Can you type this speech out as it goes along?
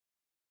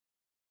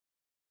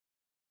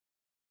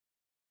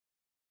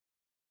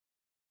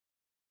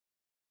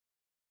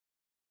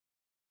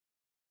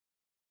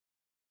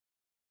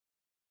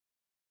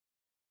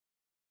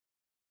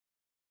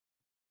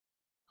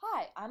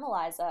Hi, I'm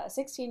Eliza, a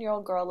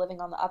 16-year-old girl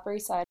living on the Upper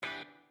East Side.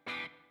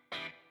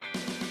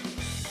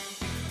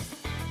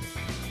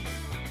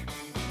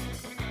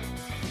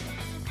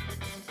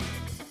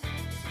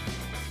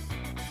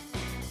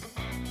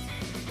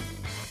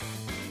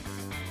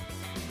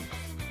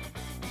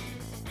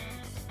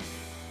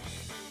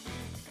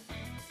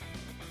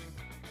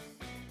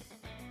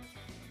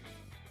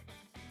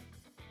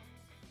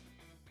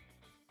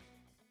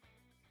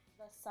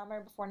 The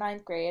summer before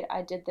ninth grade,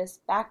 I did this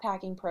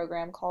backpacking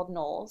program called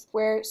Knowles,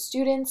 where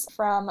students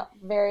from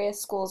various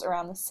schools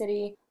around the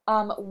city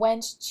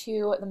went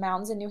to the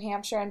mountains in New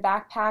Hampshire and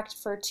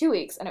backpacked for 2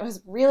 weeks. And it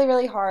was really,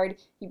 really hard.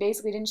 You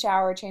basically didn't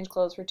shower or change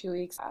clothes for 2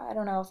 weeks. I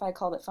don't know if I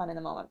called it fun in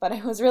the moment, but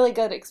it was a really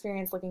good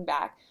experience looking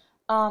back.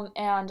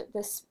 And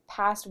this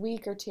past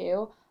week or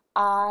two,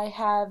 I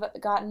have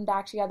gotten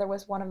back together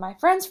with one of my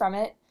friends from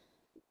it,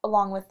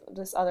 along with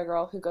this other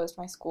girl who goes to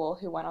my school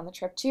who went on the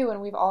trip too,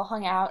 and we've all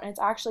hung out, and it's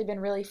actually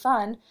been really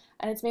fun,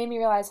 and it's made me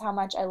realize how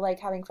much I like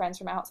having friends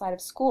from outside of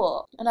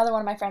school. Another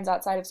one of my friends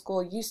outside of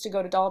school used to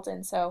go to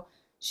Dalton, so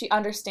she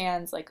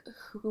understands like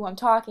who I'm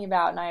talking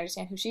about, and I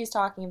understand who she's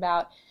talking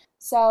about.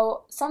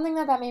 So something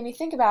that made me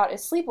think about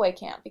is sleepaway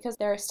camp, because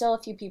there are still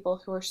a few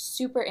people who are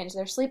super into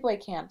their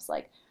sleepaway camps.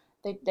 Like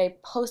they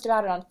post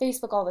about it on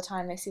Facebook all the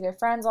time. They see their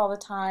friends all the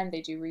time.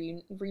 They do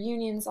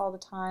reunions all the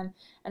time.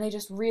 And they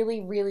just really,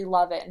 really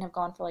love it and have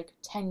gone for like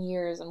 10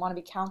 years and want to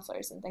be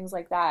counselors and things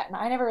like that. And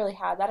I never really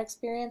had that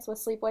experience with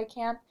sleepaway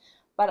camp,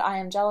 but I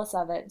am jealous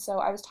of it. So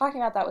I was talking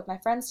about that with my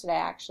friends today,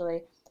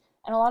 actually.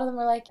 And a lot of them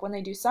were like, when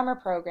they do summer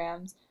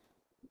programs,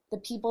 the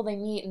people they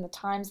meet and the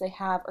times they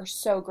have are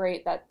so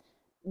great that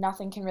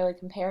nothing can really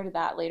compare to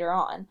that later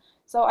on.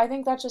 So I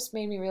think that just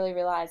made me really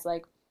realize,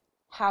 like,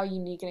 how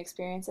unique an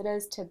experience it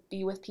is to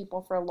be with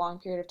people for a long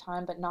period of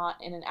time, but not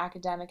in an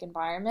academic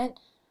environment.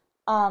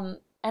 And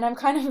I'm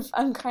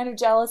kind of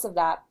jealous of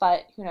that,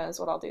 but who knows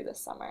what I'll do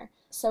this summer.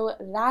 So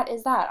that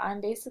is that.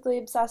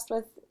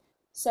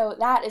 So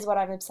that is what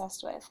I'm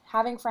obsessed with,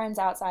 having friends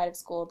outside of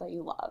school that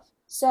you love.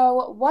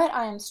 So what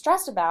I am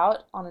stressed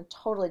about, on a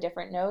totally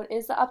different note,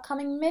 is the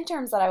upcoming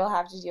midterms that I will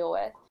have to deal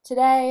with.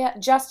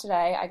 Just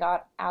today, I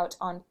got out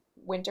on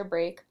winter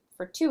break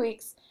for 2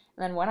 weeks,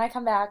 and then when I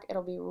come back,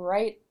 it'll be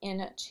right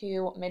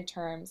into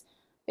midterms.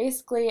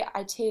 Basically,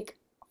 I take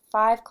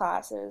 5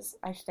 classes,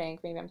 I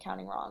think, maybe I'm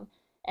counting wrong,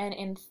 and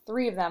in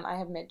 3 of them I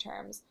have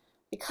midterms.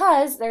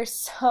 Because there's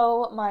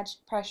so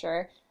much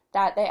pressure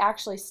that they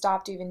actually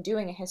stopped even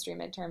doing a history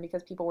midterm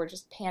because people were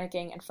just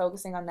panicking and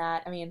focusing on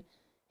that. I mean,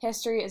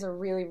 history is a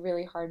really,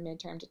 really hard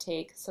midterm to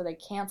take, so they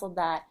canceled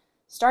that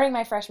starting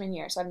my freshman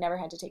year, so I've never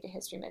had to take a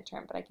history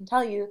midterm. But I can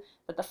tell you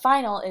that the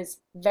final is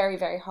very,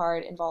 very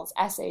hard, involves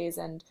essays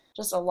and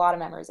just a lot of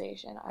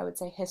memorization. I would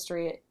say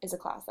history is a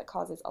class that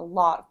causes a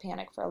lot of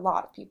panic for a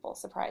lot of people,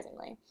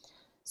 surprisingly.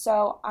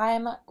 So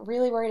I'm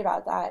really worried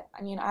about that.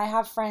 I mean, I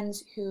have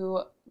friends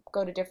who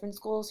go to different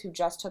schools who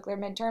just took their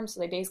midterms, so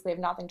they basically have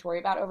nothing to worry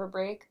about over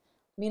break.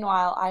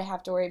 Meanwhile, I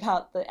have to worry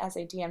about the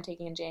SAT I'm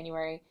taking in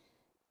January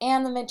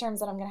and the midterms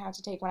that I'm going to have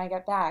to take when I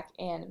get back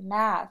in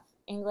math,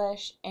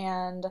 English,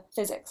 and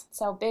physics.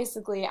 So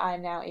basically,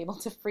 I'm now able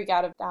to freak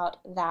out about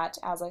that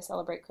as I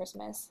celebrate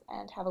Christmas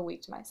and have a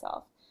week to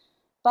myself.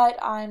 But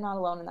I'm not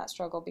alone in that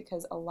struggle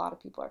because a lot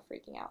of people are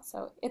freaking out.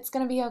 So it's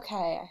going to be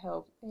okay. I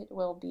hope it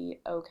will be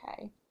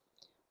okay.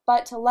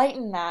 But to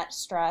lighten that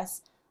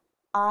stress,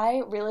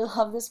 I really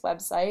love this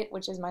website,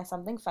 which is my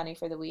something funny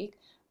for the week,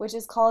 which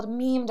is called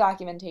Meme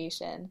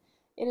Documentation.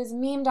 It is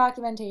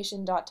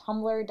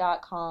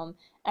memedocumentation.tumblr.com,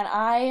 and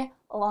I,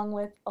 along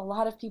with a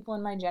lot of people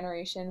in my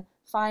generation,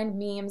 find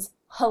memes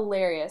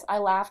hilarious. I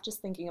laugh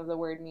just thinking of the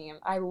word meme.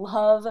 I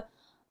love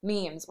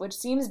memes, which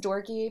seems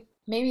dorky.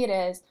 Maybe it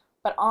is,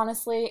 but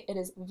honestly, it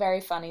is very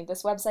funny.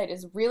 This website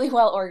is really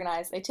well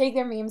organized. They take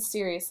their memes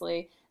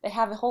seriously. They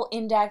have a whole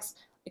index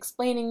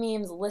explaining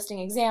memes, listing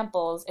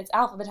examples. It's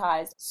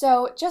alphabetized.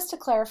 So just to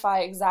clarify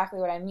exactly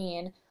what I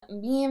mean,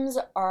 memes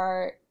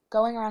are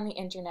going around the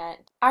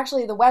internet.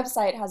 Actually, the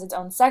website has its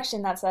own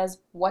section that says,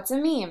 what's a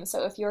meme?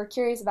 So if you're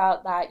curious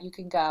about that, you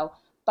can go.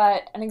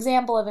 But an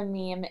example of a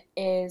meme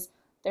is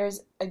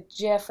there's a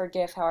GIF or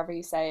GIF, however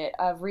you say it,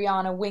 of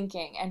Rihanna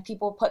winking, and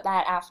people put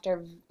that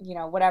after,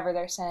 whatever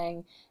they're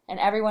saying, and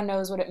everyone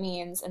knows what it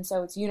means, and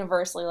so it's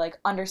universally, like,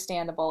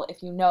 understandable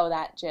if you know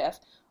that GIF.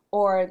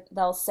 Or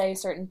they'll say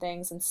certain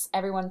things and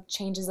everyone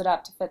changes it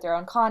up to fit their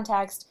own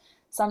context.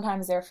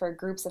 Sometimes they're for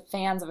groups of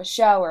fans of a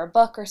show or a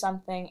book or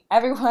something.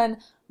 Everyone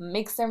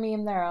makes their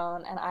meme their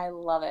own, and I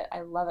love it.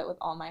 I love it with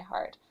all my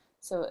heart.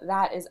 So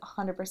that is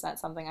 100%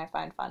 something I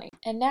find funny.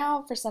 And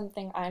now for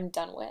something I'm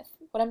done with.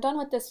 What I'm done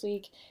with this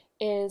week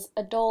is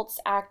adults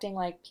acting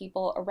like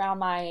people around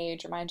my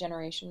age or my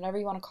generation, whatever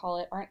you want to call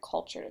it, aren't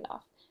cultured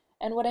enough.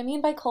 And what I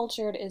mean by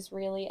cultured is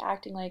really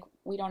acting like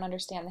we don't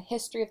understand the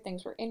history of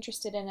things we're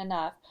interested in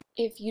enough.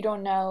 If you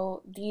don't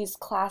know these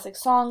classic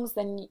songs,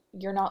 then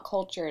you're not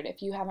cultured.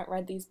 If you haven't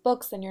read these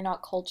books, then you're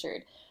not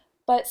cultured.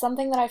 But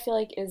something that I feel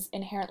like is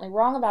inherently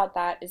wrong about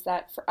that is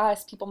that for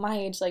us, people my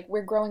age, like,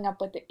 we're growing up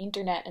with the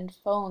internet and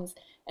phones,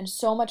 and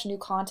so much new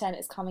content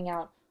is coming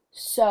out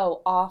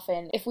so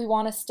often. If we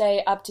want to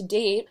stay up to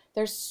date,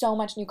 there's so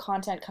much new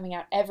content coming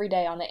out every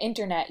day on the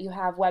internet. You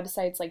have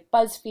websites like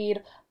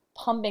BuzzFeed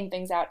pumping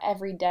things out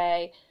every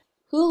day.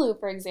 Hulu,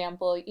 for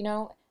example,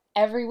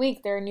 every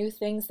week there are new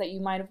things that you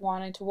might have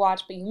wanted to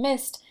watch but you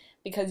missed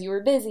because you were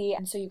busy,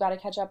 and so you got to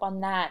catch up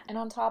on that. And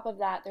on top of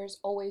that, there's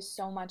always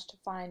so much to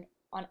find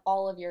on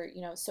all of your,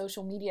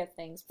 social media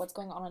things. What's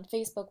going on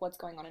Facebook? What's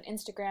going on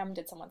Instagram?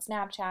 Did someone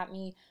Snapchat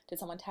me? Did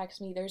someone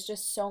text me? There's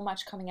just so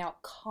much coming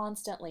out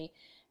constantly.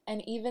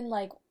 And even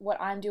like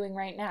what I'm doing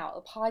right now,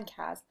 a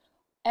podcast,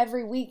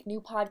 every week new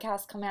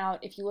podcasts come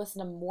out. If you listen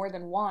to more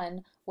than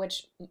one,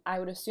 which I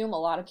would assume a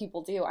lot of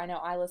people do, I know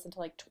I listen to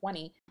like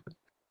 20.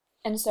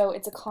 And so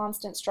it's a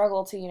constant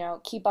struggle to,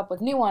 keep up with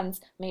new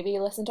ones, maybe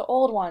listen to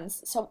old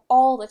ones. So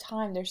all the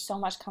time there's so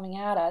much coming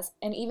at us.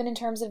 And even in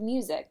terms of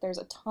music, there's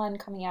a ton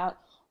coming out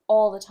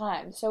all the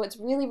time. So it's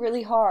really,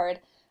 really hard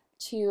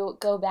to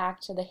go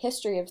back to the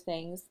history of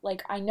things.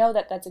 Like, I know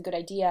that that's a good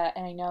idea,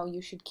 and I know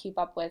you should keep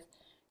up with,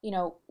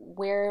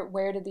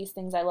 where did these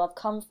things I love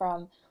come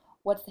from?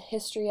 What's the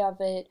history of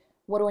it?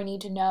 What do I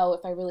need to know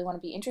if I really want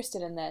to be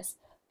interested in this?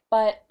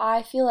 But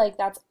I feel like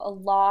that's a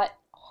lot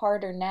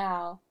harder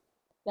now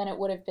than it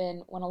would have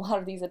been when a lot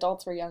of these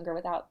adults were younger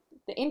without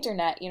the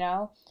internet,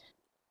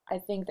 I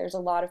think there's a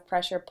lot of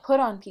pressure put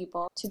on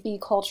people to be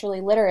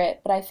culturally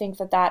literate, but I think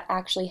that that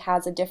actually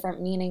has a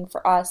different meaning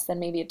for us than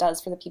maybe it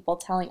does for the people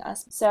telling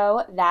us.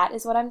 So that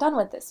is what I'm done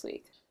with this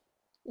week.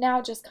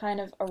 Now just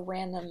kind of a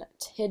random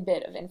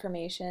tidbit of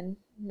information,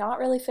 not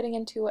really fitting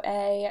into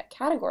a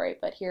category,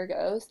 but here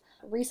goes.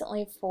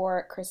 Recently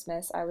for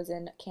Christmas, I was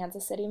in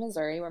Kansas City,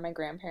 Missouri, where my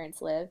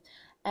grandparents live,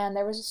 and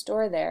there was a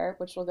store there,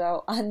 which will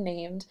go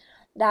unnamed,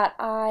 that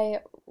I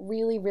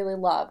really, really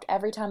loved.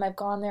 Every time I've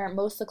gone there,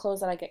 most of the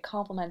clothes that I get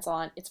compliments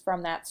on, it's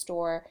from that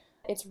store.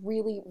 It's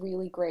really,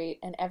 really great,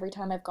 and every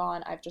time I've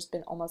gone, I've just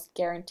been almost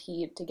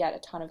guaranteed to get a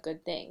ton of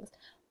good things.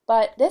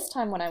 But this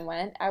time when I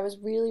went, I was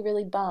really,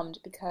 really bummed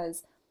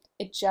because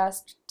it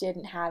just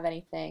didn't have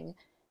anything.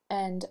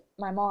 And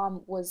my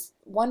mom was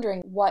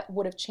wondering what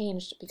would have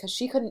changed because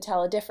she couldn't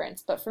tell a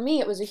difference. But for me,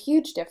 it was a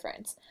huge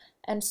difference.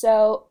 And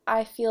so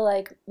I feel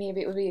like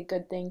maybe it would be a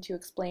good thing to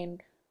explain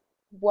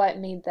what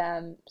made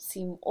them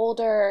seem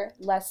older,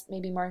 less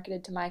maybe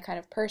marketed to my kind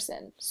of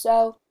person.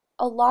 So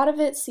a lot of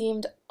it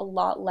seemed a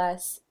lot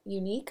less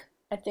unique,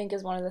 I think,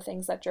 is one of the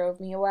things that drove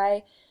me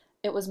away.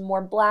 It was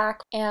more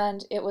black,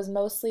 and it was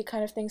mostly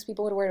kind of things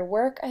people would wear to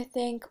work, I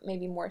think,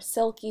 maybe more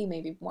silky,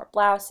 maybe more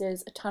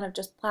blouses, a ton of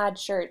just plaid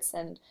shirts,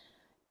 and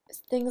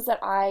things that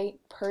I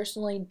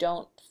personally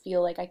don't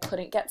feel like I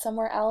couldn't get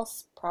somewhere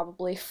else,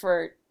 probably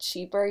for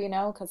cheaper,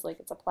 because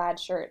like it's a plaid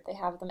shirt, they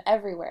have them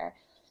everywhere.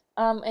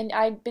 And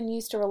I'd been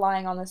used to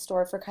relying on the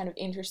store for kind of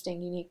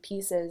interesting, unique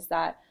pieces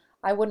that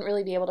I wouldn't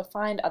really be able to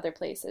find other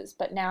places,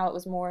 but now it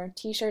was more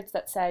t-shirts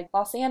that said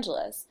Los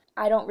Angeles.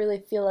 I don't really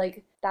feel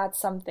like that's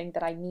something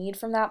that I need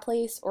from that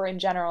place or in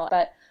general,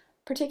 but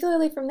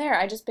particularly from there,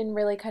 I've just been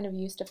really kind of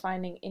used to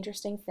finding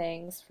interesting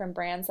things from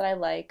brands that I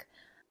like.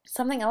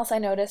 Something else I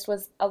noticed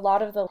was a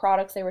lot of the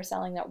products they were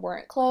selling that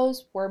weren't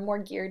clothes were more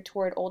geared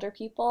toward older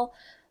people,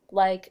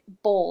 like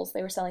bowls.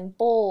 They were selling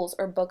bowls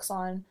or books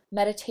on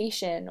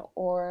meditation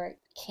or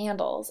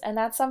candles, and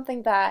that's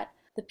something that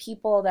the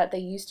people that they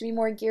used to be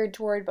more geared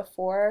toward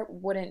before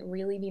wouldn't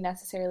really be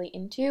necessarily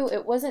into.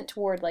 It wasn't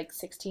toward like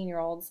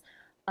 16-year-olds,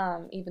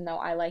 even though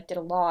I liked it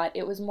a lot.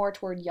 It was more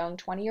toward young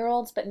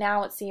 20-year-olds, but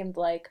now it seemed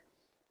like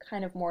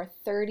kind of more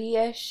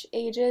 30-ish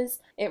ages.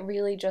 It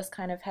really just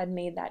kind of had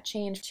made that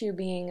change to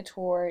being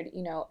toward,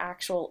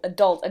 actual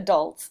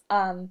adults,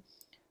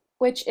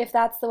 which if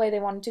that's the way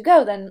they wanted to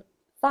go, then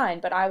fine,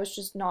 but I was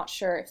just not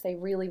sure if they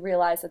really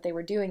realized that they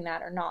were doing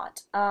that or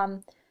not.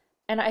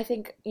 And I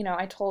think,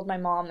 I told my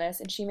mom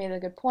this, and she made a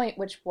good point,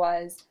 which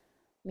was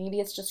maybe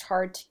it's just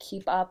hard to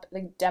keep up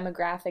the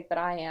demographic that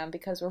I am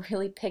because we're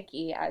really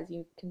picky, as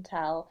you can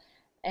tell,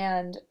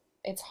 and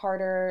it's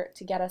harder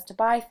to get us to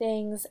buy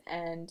things,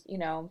 and,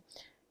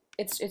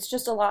 it's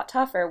just a lot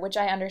tougher, which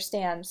I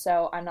understand,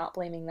 so I'm not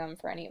blaming them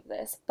for any of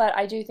this. But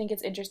I do think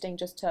it's interesting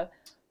just to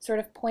sort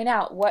of point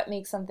out what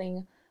makes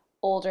something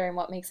older and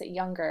what makes it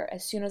younger.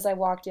 As soon as I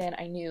walked in,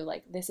 I knew,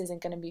 like, this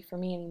isn't going to be for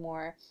me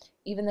anymore.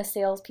 Even the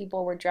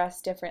salespeople were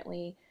dressed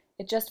differently.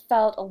 It just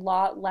felt a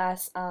lot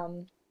less,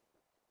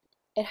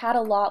 it had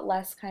a lot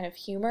less kind of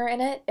humor in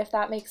it, if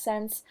that makes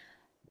sense.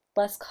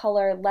 Less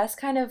color, less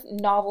kind of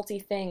novelty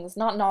things.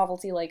 Not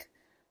novelty like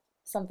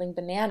something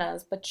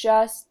bananas, but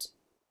just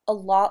a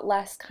lot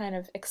less kind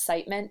of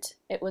excitement.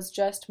 It was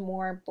just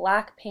more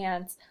black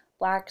pants,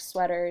 black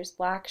sweaters,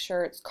 black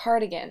shirts,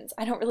 cardigans.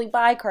 I don't really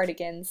buy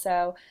cardigans,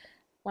 so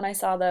when I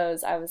saw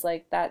those, I was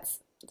like,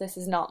 this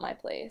is not my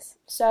place.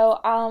 So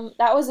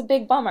that was a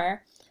big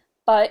bummer,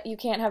 but you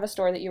can't have a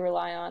store that you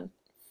rely on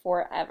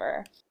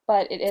forever.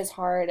 But it is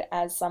hard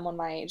as someone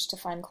my age to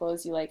find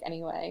clothes you like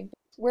anyway.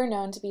 We're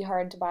known to be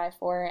hard to buy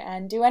for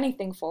and do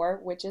anything for,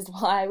 which is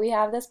why we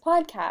have this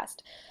podcast.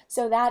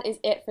 So that is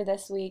it for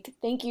this week.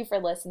 Thank you for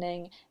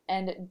listening,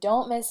 and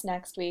don't miss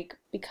next week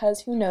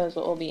because who knows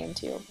what we'll be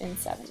into in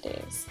 7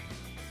 days.